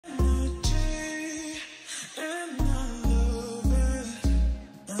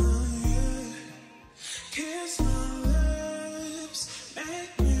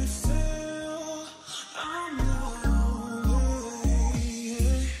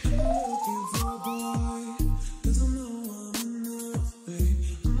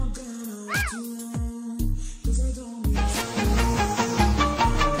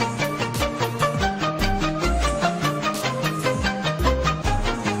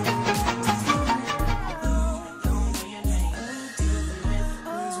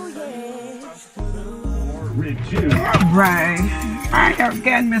Right. I have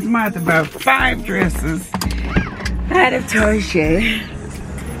gotten Miss Martha about 5 dresses out of Target.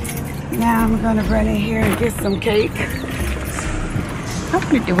 Now I'm gonna run in here and get some cake. How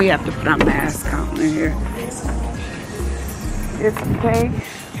many do we have to put our mask on in here? Get some cake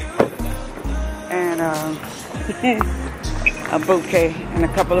and a bouquet and a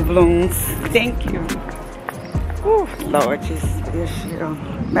couple of balloons. Thank you. Whew, Lord, just this shit on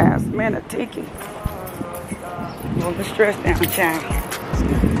mask. Man, a ticket. All the stress down, child.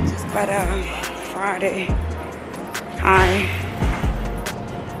 But Friday,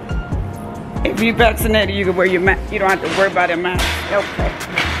 if you vaccinated, you can wear your mask. You don't have to worry about a mask. Okay.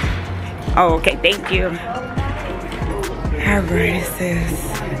 Oh, okay. Thank you. Alright, it says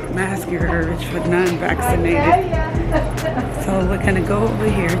mask your urge for non-vaccinated. So we're gonna go over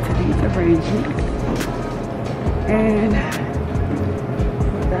here to these arrangements, and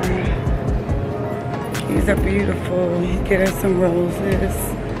these are beautiful. Get us some roses.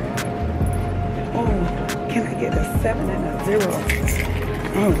 Oh, can I get a 7 and a 0?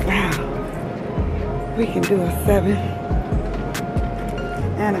 Oh wow. We can do a 7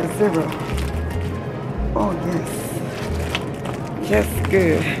 and a 0. Oh yes. Just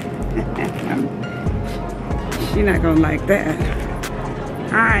good. She's not gonna like that.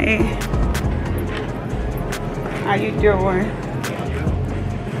 Hi. How you doing?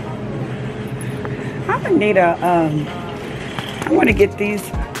 I'm gonna need a I wanna get these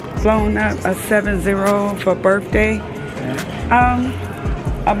flown up, a 7-0 for birthday.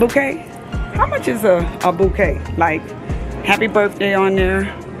 A bouquet. How much is a bouquet? Like happy birthday on there,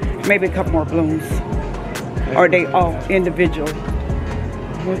 maybe a couple more balloons. Or are they all individual?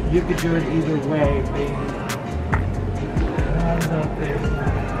 You could do it either way.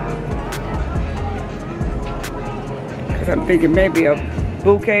 Because I'm thinking maybe a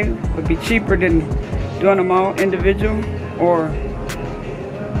bouquet would be cheaper than doing them all individual, or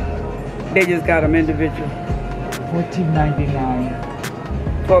they just got them individual. $14.99.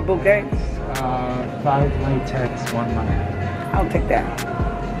 For a bouquet? 5 latex, 1 money. I'll take that.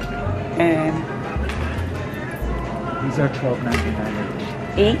 And these are $12.99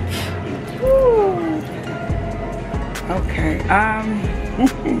 each. Woo. Okay.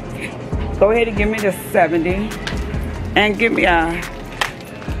 Go ahead and give me the 70, and give me a.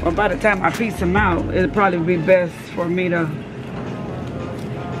 Well, by the time I piece them out, it'll probably be best for me to.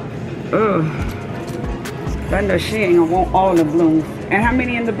 I know she ain't gonna want all the balloons. And how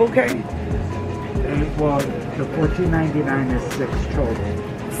many in the bouquet? Well, the $14.99 is 6 total.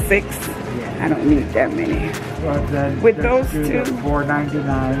 6? Yeah. I don't need that many. Well, then with those two, the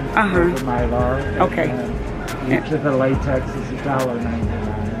 $4.99 for the Mylar. Okay. Each of the latex is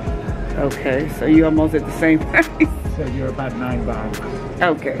 $1.99. Okay, so you're almost at the same price. So you're about $9.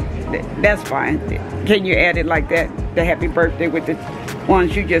 Okay, that's fine. Can you add it like that? The happy birthday with the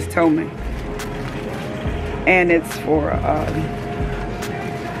ones you just told me. And it's for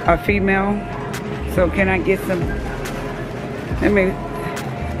a female. So can I get some?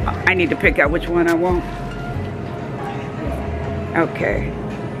 I need to pick out which one I want. Okay.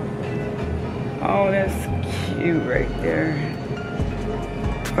 Oh, that's cute right there.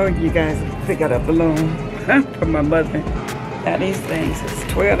 Oh, you guys pick out a balloon for my mother. Now these things is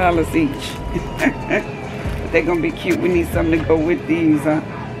 $12 each. But they're gonna be cute. We need something to go with these, huh?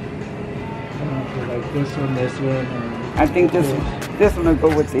 Like this one. I think this one will go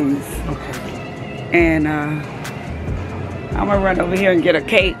with these. Okay. And I'm gonna run over here and get a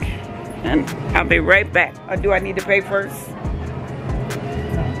cake, and I'll be right back. Or do I need to pay first?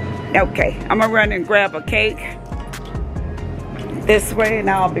 Okay, I'm gonna run and grab a cake this way, and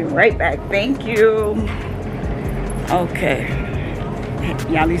I'll be right back. Thank you. Okay.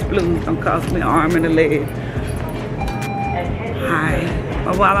 Y'all, these balloons don't cost me an arm and a leg. Hi.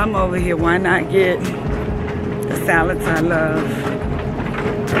 But while I'm over here, why not get the salads I love?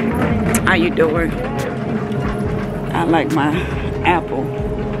 How you doing? I like my apple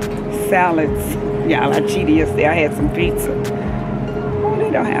salads. Y'all, I cheated yesterday. I had some pizza. Oh, they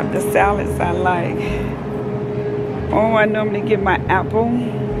don't have the salads I like. Oh, I normally get my apple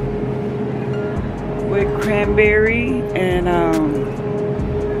with cranberry and oh,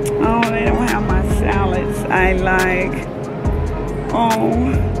 they don't have my salads I like. Oh,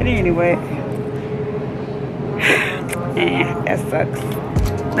 but anyway, that sucks.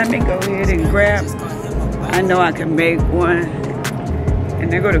 Let me go ahead and grab. I know I can make one, and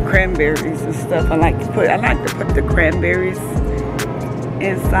they go to cranberries and stuff. I like to put the cranberries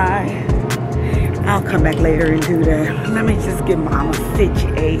inside. I'll come back later and do that. Let me just get mama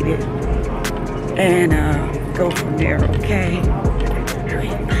situated and go from there. Okay. All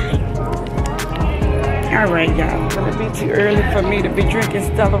right, bye. All right, y'all. Will it be too early for me to be drinking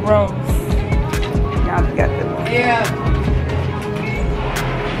Stella Rose? Y'all got the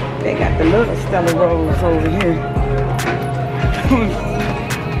They got the little Stella Rose over here.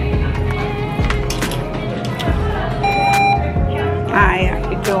 Hi, how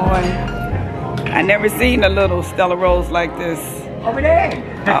you doing? I never seen a little Stella Rose like this. Over there.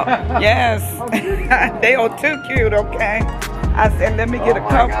 Oh, yes. They are too cute, okay? I said, let me get a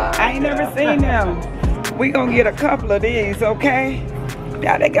couple. I ain't never seen them. We gonna get a couple of these, okay?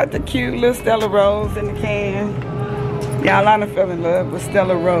 Yeah, they got the cute little Stella Rose in the can. Y'all, I done fell in love with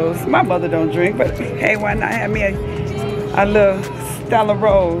Stella Rose. My mother don't drink, but hey, why not have me a little Stella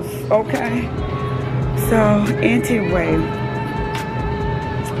Rose, okay? So, anyway,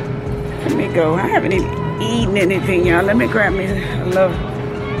 let me go. I haven't even eaten anything, y'all. Let me grab me a little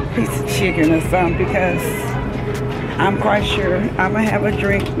piece of chicken or something because I'm quite sure I'm gonna have a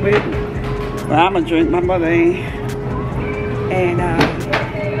drink with, well, I'm gonna drink, my mother ain't. And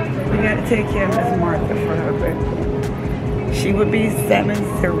we gotta take care of Miss Martha for her birthday. She would be 70.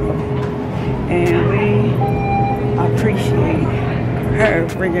 And we appreciate her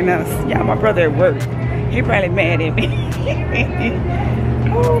bringing us, yeah, my brother at work. He probably mad at me.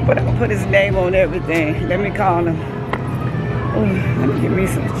 Oh, but I'll put his name on everything. Let me call him. Oh, let me get me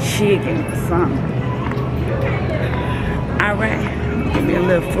some chicken or something. All right, give me a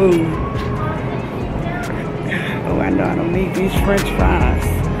little food. Oh, I know I don't need these French fries.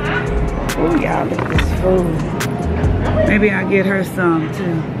 Oh, y'all, look at this food. Maybe I'll get her some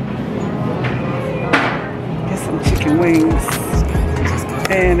too. Get some chicken wings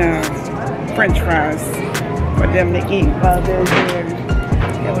and French fries for them to eat while they're here.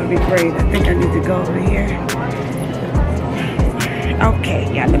 That would be great. I think I need to go over here. Okay,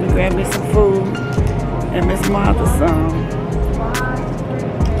 yeah, let me grab me some food and Miss Martha some.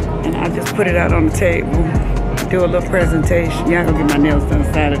 And I'll just put it out on the table. Do a little presentation. Y'all gonna get my nails done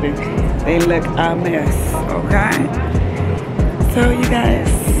Saturday. They look a mess, okay? So you guys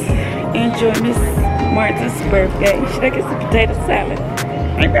enjoy Miss Martha's birthday. Should I get some potato salad?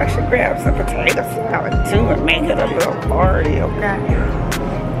 Maybe I should grab some potato salad too and make it a little party, okay?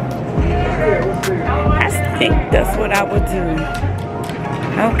 I think that's what I would do.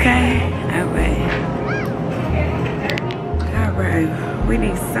 Okay, all right. All right, we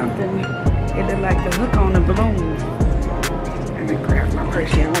need something. It look like the hook on the balloon. Let me grab my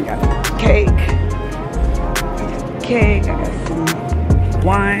purse here. I got cake. I got some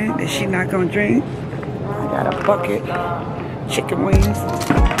wine that she's not gonna drink. I got a bucket, chicken wings,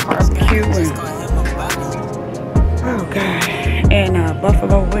 barbecue, and oh god, and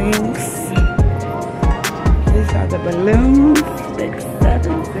buffalo wings. These are the balloons.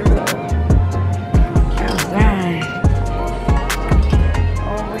 670. Alright.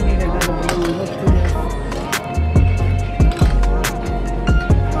 Oh, we need another balloon. Let's do this.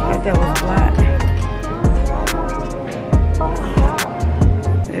 I thought that was black.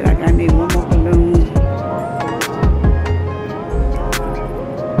 I need one more balloon.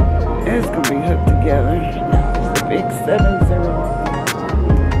 It's gonna be hooked together. It's a big 70.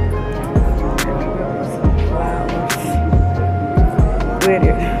 Some flowers with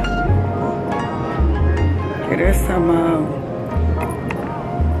it. Okay, there's some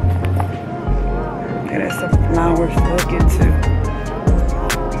flowers to hook it to.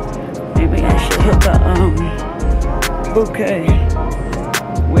 Maybe I should hook a bouquet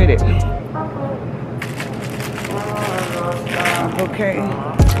with it. Okay.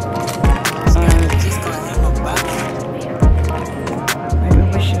 Maybe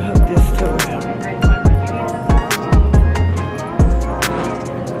we should hook this to it.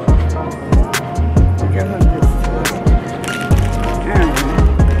 We can hook this to it.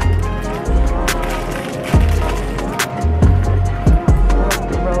 Hook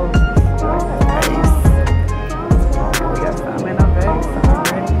the rose. Vase. We got some in our vase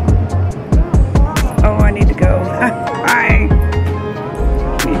already. Oh, I need to go. I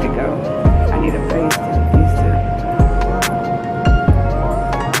need to go. I need a vase to these two.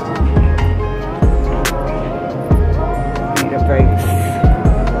 Need a vase.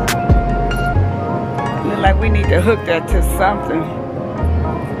 Look like we need to hook that to something.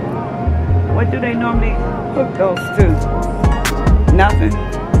 What do they normally hook those to? Nothing?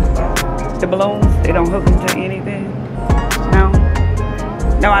 The balloons, they don't hook them to anything? No?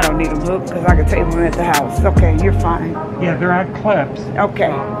 No, I don't need them hooked because I can take them at the house. Okay, you're fine. Yeah, they're on clips. Okay.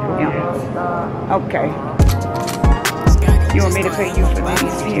 Yeah. Okay. You want me to pay you for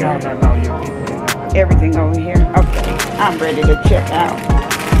these here? No, you keep it. Everything over here? Okay. I'm ready to check out.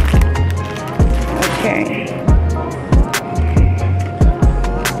 Okay.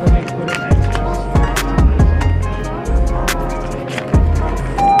 Let me put an extra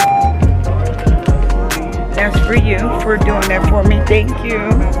for you for doing that for me. Thank you.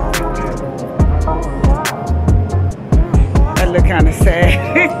 That look kind of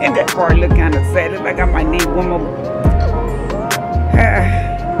sad. That part look kind of sad. It's like I might need one more.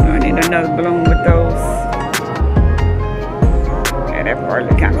 I need another balloon with those. Yeah, that part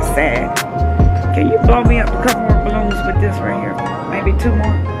look kind of sad. Can you blow me up a couple more balloons with this right here? Maybe 2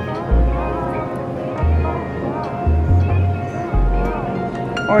 more.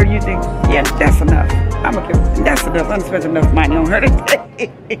 Or you think, yeah, that's enough. That's enough. I done spent enough money on her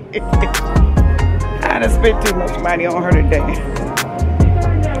today. I done spent too much money on her today.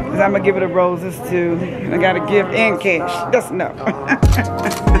 Cause I'm gonna give her the roses too. I got a gift and cash. That's enough.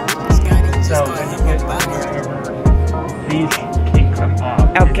 So when you get wherever these can come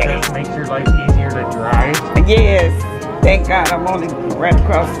off, okay. It just makes your life easier to drive. Yes. Thank God I'm only right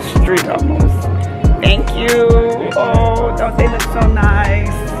across the street almost. Thank you. Oh, don't they look so nice?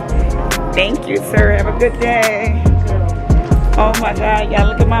 Thank you, sir. Have a good day. Oh my God, y'all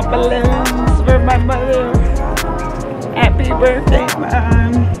look at my balloons for my mother. Happy birthday,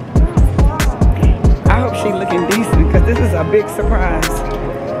 Mom. I hope she's looking decent because this is a big surprise.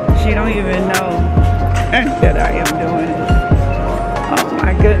 She don't even know that I am doing it. Oh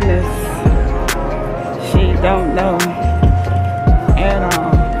my goodness. She don't know. And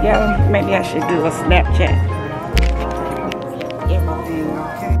yeah, maybe I should do a Snapchat. Everything,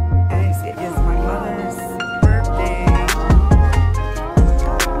 okay? It is my mother's birthday.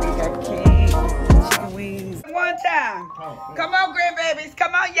 We got cake, chicken wings. One time. Come on, grandbabies.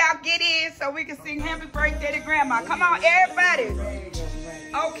 Come on, y'all get in so we can sing happy birthday to grandma. Come on, everybody.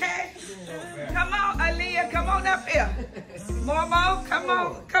 Okay? Come on, Aaliyah. Come on up here. Momo, come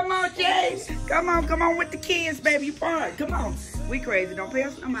on. Come on, Jay. Come on with the kids, baby. You part. Come on. We crazy. Don't pay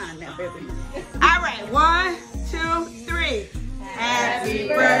us no mind now, baby. All right. 1, 2, 3. Happy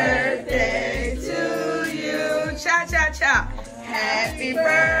birthday to you. Cha, cha, cha. Happy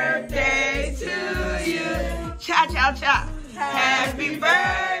birthday to you. Cha, cha, cha. Happy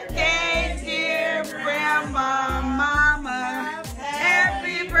birthday, dear grandma, mama.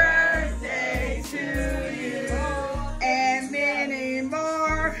 Happy birthday to you. And many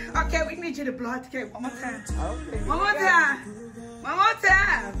more. Okay, we need you to blow out the cake one more time. Okay. One more time. One more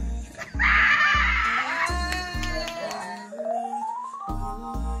time.